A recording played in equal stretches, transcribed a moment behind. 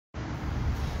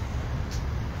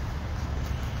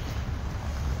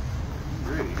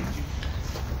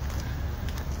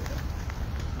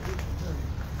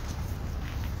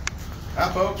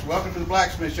Hi folks, welcome to the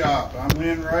Blacksmith Shop. I'm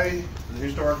Lynn Ray, the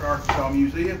Historic Arkansas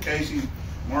Museum. Casey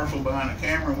Marshall behind the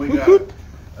camera. We got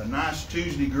a nice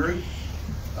Tuesday group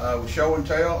with show and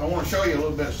tell. I want to show you a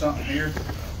little bit of something here.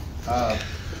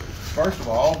 First of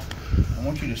all, I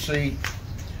want you to see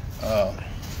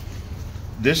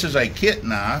this is a kit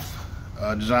knife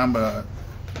designed by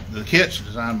the kit's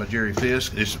designed by Jerry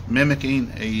Fisk. It's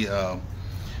mimicking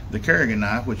the Kerrigan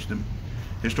knife, which the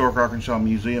Historic Arkansas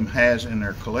Museum has in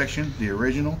their collection, the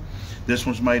original. This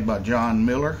one's made by John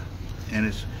Miller,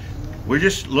 and we're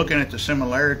just looking at the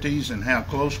similarities and how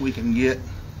close we can get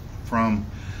from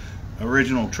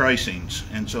original tracings,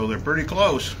 and so they're pretty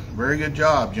close. Very good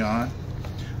job, John.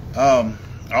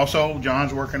 Also,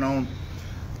 John's working on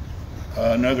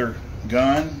another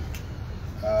gun.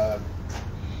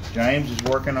 James is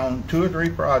working on 2 or 3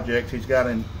 projects he's got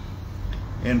in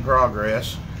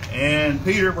progress. And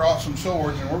Peter brought some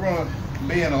swords, and we're going to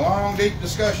be in a long, deep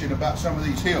discussion about some of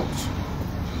these hilts.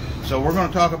 So we're going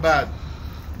to talk about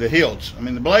the hilts. I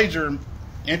mean, the blades are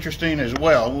interesting as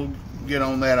well. We'll get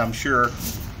on that, I'm sure.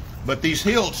 But these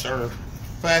hilts are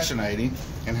fascinating,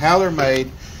 and how they're made.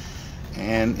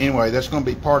 And anyway, that's going to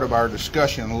be part of our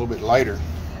discussion a little bit later.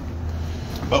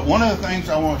 But one of the things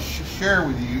I want to share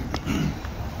with you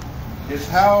is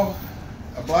how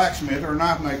a blacksmith or a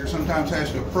knife maker sometimes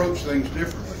has to approach things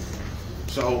differently.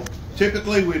 So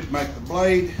typically we'd make the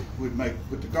blade, we'd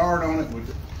put the guard on it, we'd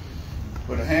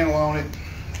put a handle on it,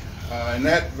 and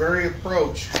that very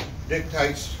approach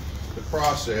dictates the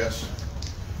process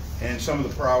and some of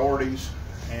the priorities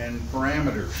and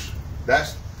parameters.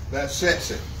 That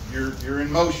sets it. You're in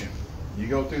motion. You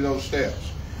go through those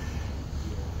steps.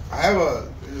 I have a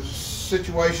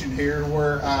situation here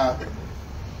where I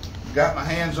got my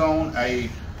hands on a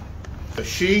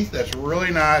sheath that's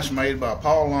really nice, made by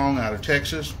Paul Long out of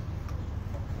Texas.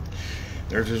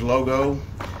 There's his logo.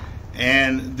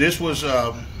 And this was,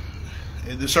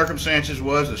 the circumstances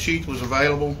was the sheath was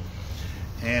available.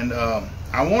 And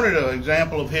I wanted an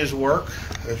example of his work,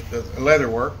 leather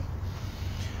work.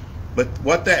 But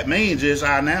what that means is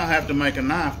I now have to make a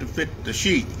knife to fit the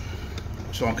sheath.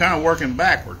 So I'm kind of working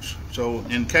backwards. So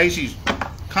in Casey's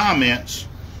comments,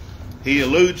 he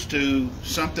alludes to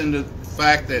something to the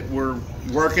fact that we're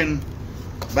working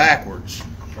backwards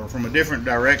or from a different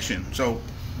direction. So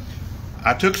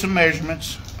I took some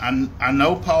measurements. I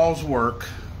know Paul's work,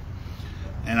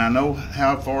 and I know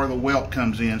how far the welt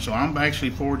comes in. So I'm actually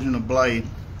forging a blade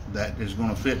that is going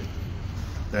to fit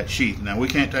that sheath. Now we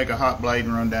can't take a hot blade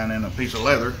and run down in a piece of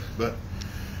leather, but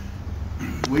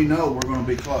we know we're going to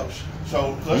be close.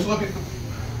 So let's look at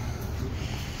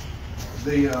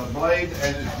the blade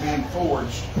as it's being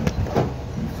forged.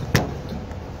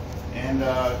 And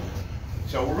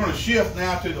so we're going to shift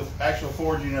now to the actual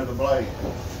forging of the blade.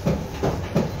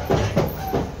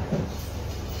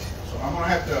 So I'm going to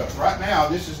have to, right now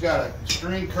this has got an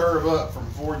extreme curve up from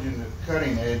forging the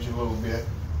cutting edge a little bit.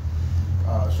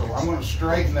 So I'm going to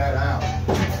straighten that out.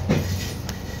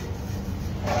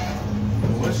 So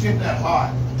let's get that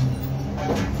hot.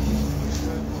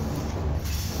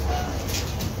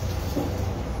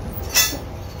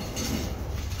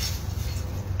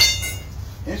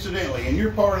 Incidentally, in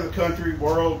your part of the country,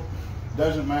 world,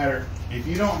 doesn't matter. If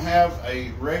you don't have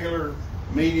a regular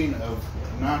meeting of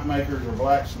knife makers or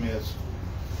blacksmiths,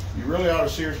 you really ought to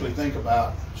seriously think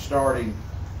about starting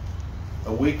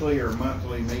a weekly or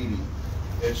monthly meeting.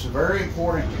 It's very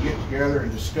important to get together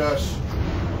and discuss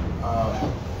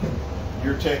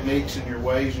your techniques and your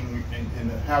ways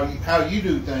and how you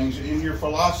do things, and your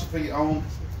philosophy on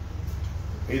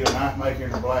either knife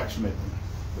making or blacksmithing.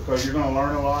 Because you're going to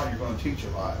learn a lot, you're going to teach a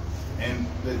lot. And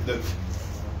the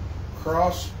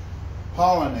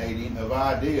cross-pollinating of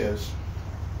ideas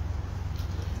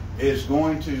is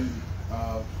going to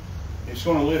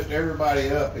lift everybody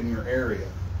up in your area.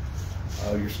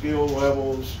 Your skill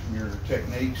levels, your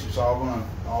techniques, it's all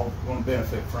going to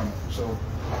benefit from it. So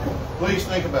please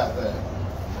think about that.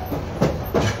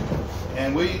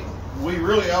 And we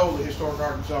really owe the Historic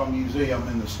Arkansas Museum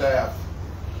and the staff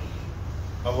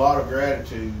a lot of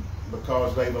gratitude,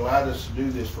 because they've allowed us to do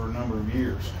this for a number of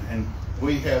years, and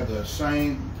we have the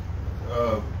same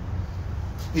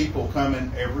people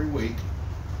coming every week.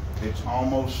 It's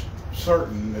almost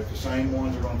certain that the same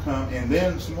ones are going to come, and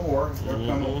then some more.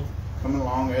 They're coming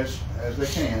along as they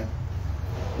can.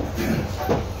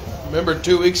 Remember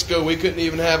 2 weeks ago we couldn't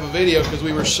even have a video because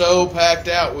we were so packed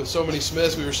out with so many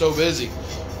smiths. We were so busy.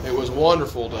 It was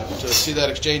wonderful to see that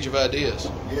exchange of ideas.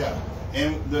 Yeah.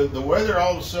 And the weather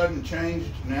all of a sudden changed.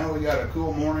 Now we got a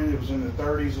cool morning. It was in the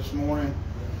 30s this morning.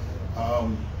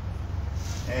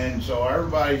 And so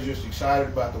everybody's just excited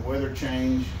about the weather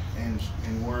change, and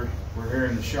we're we're here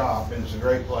in the shop, and it's a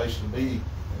great place to be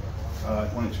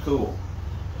when it's cool.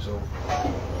 So,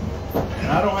 and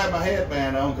I don't have my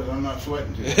headband on because I'm not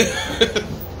sweating too much.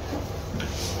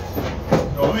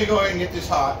 So let me go ahead and get this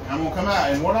hot. I'm going to come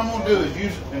out, and what I'm going to do is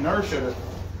use inertia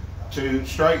to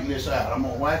straighten this out. I'm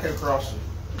going to whack it across.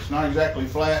 It's not exactly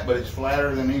flat, but it's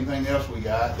flatter than anything else we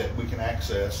got that we can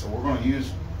access. So we're going to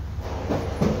use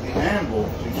the anvil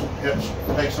to help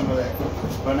take some of that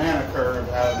banana curve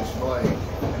out of this blade,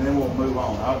 and then we'll move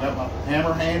on. I've got my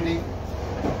hammer handy,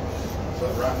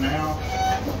 but right now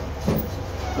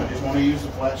I just want to use the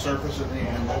flat surface of the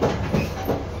anvil.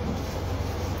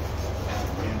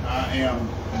 And I am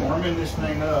warming this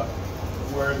thing up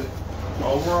where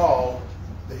overall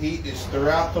the heat is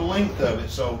throughout the length of it,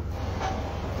 so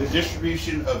the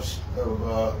distribution of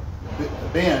the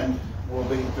bend will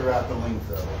be throughout the length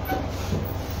of it.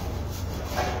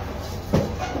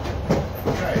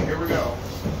 Okay, here we go.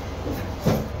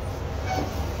 Just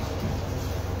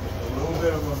a little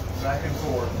bit of a back and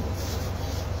forth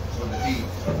with the heat.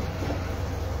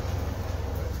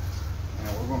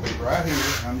 Now we're going to be right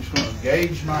here. I'm just going to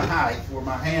gauge my height where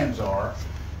my hands are,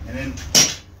 and then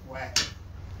whack it.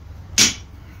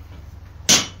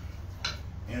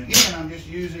 And again, I'm just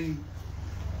using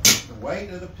the weight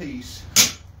of the piece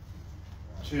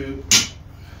to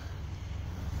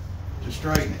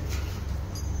straighten it.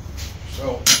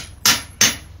 So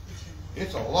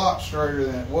it's a lot straighter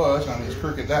than it was. I mean, it's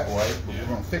crooked that way, but we're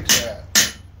going to fix that.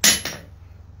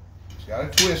 It's got a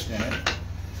twist in it.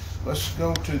 Let's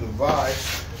go to the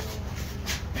vise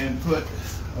and put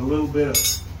a little bit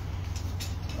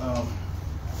of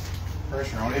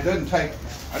pressure on it. It doesn't take,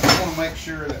 I just want to make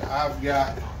sure that I've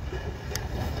got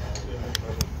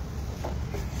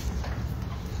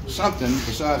something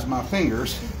besides my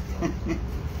fingers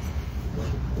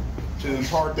to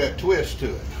impart that twist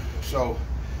to it. So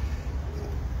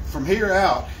from here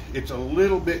out, it's a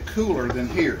little bit cooler than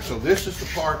here. So this is the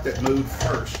part that moved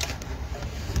first.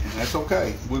 And that's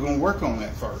okay. We're going to work on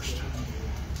that first.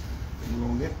 We're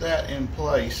going to get that in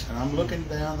place. And I'm looking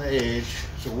down the edge.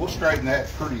 So we'll straighten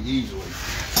that pretty easily.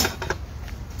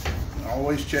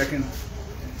 Always checking.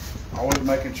 Always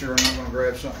making sure I'm not going to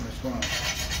grab something that's going to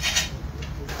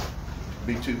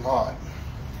be too hot.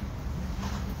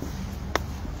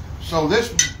 So this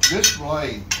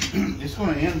blade is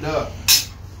going to end up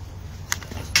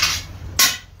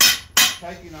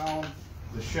taking on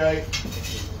the shape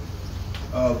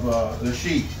of the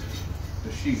sheath.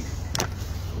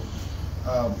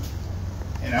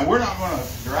 And now we're not going to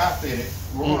dry fit it.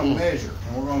 We're going to measure,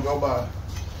 and we're going to go by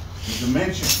the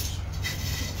dimensions.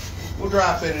 We'll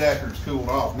dry fit it after it's cooled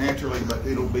off naturally, but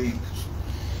it'll be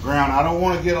ground. I don't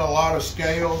want to get a lot of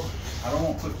scale. I don't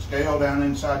want to put scale down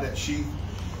inside that sheath.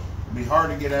 It'll be hard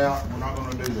to get out. We're not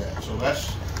going to do that. So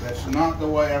that's not the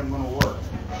way I'm going to work.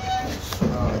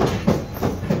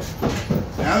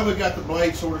 Now that we've got the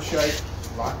blade sort of shaped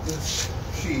like this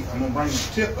sheath, I'm going to bring the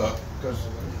tip up because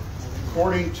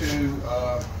according to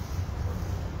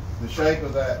the shape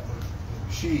of that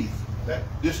sheath,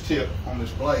 this tip on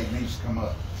this blade needs to come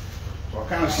up. So I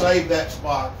kind of saved that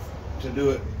spot to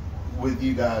do it with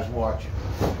you guys watching.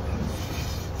 So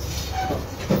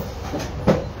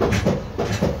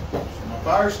my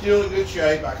fire's still in good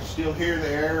shape. I can still hear the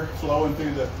air flowing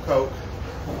through the coke.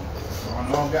 So I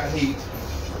know I've got heat.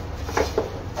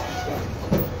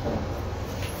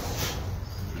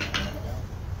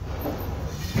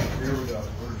 Here we go.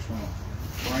 We're just going to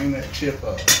bring that tip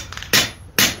up.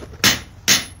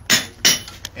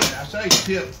 And I say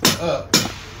tip up.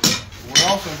 We're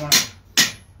also going to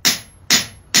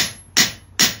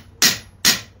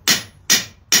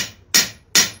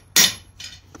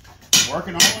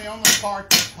working only on the part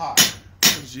that's hot.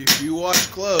 If you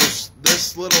watch close,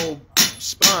 this little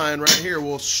spine right here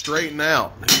will straighten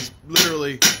out. He's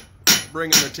literally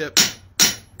bringing the tip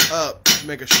up to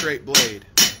make a straight blade.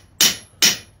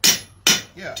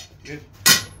 Yeah,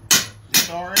 it's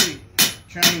already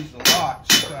changed a lot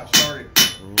since I started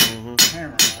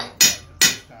hammering on it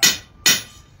this time.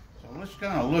 So let's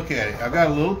kind of look at it. I've got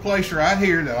a little place right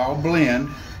here that I'll blend.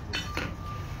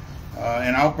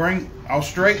 And I'll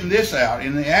straighten this out.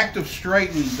 In the act of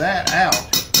straightening that out,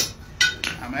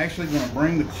 I'm actually going to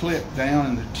bring the clip down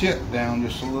and the tip down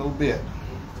just a little bit.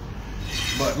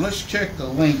 But let's check the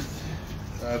length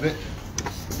of it.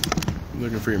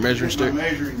 Looking for your measuring stick? My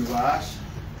measuring device.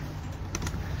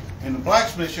 In the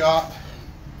blacksmith shop,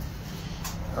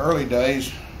 early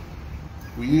days,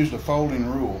 we used a folding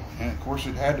rule, and of course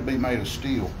it had to be made of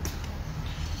steel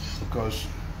because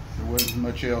there wasn't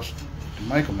much else to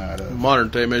make them out of. Modern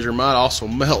day measure might also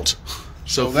melt.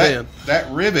 So thin. That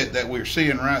rivet that we're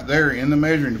seeing right there in the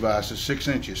measuring device is 6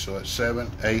 inches, so it's 7,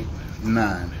 8,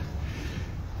 9.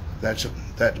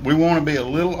 We want to be a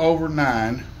little over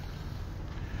 9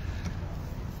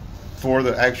 for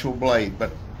the actual blade,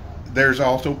 but there's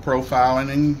also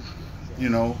profiling and, you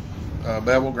know,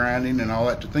 bevel grinding and all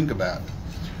that to think about.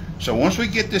 So once we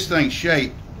get this thing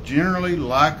shaped, generally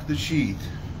like the sheath,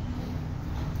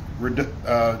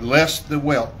 less the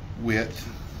welt width,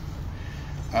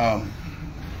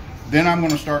 then I'm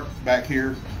going to start back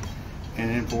here and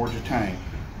then forge a tang.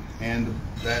 And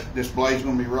this blade's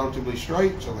going to be relatively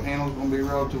straight, so the handle's going to be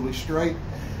relatively straight,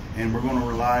 and we're going to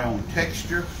rely on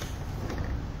texture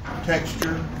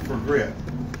for grip.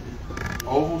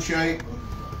 Oval shape,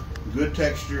 good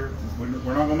texture. We're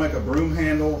not going to make a broom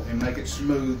handle and make it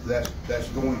smooth. That's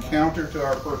going counter to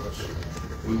our purpose.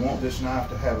 We want this knife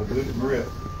to have a good grip.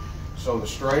 So the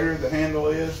straighter the handle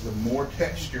is, the more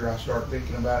texture I start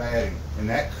thinking about adding. And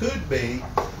that could be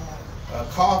a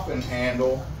coffin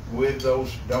handle with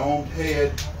those domed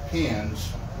head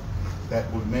pins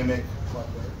that would mimic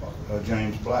a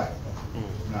James Black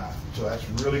knife. So that's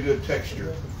really good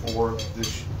texture for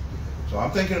this. So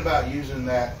I'm thinking about using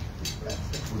that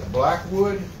with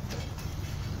blackwood,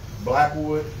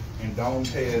 and domed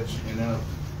heads, and then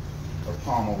a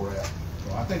pommel wrap.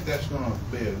 So I think that's going to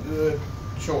be a good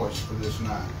choice for this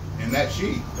knife. And that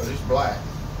sheath, but it's black.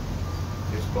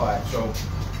 It's black. So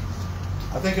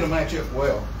I think it'll match up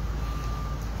well.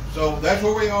 So that's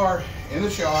where we are in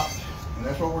the shop, and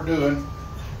that's what we're doing.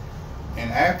 And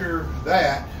after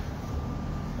that,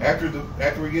 after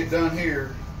we get done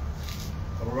here,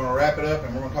 we're going to wrap it up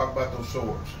and we're going to talk about those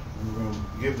swords. And we're going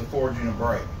to give the forging a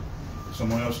break.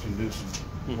 Someone else can do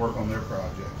some work on their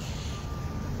projects.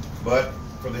 But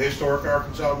for the Historic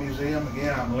Arkansas Museum,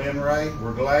 again, I'm Lynn Ray.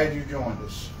 We're glad you joined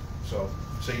us. So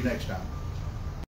see you next time.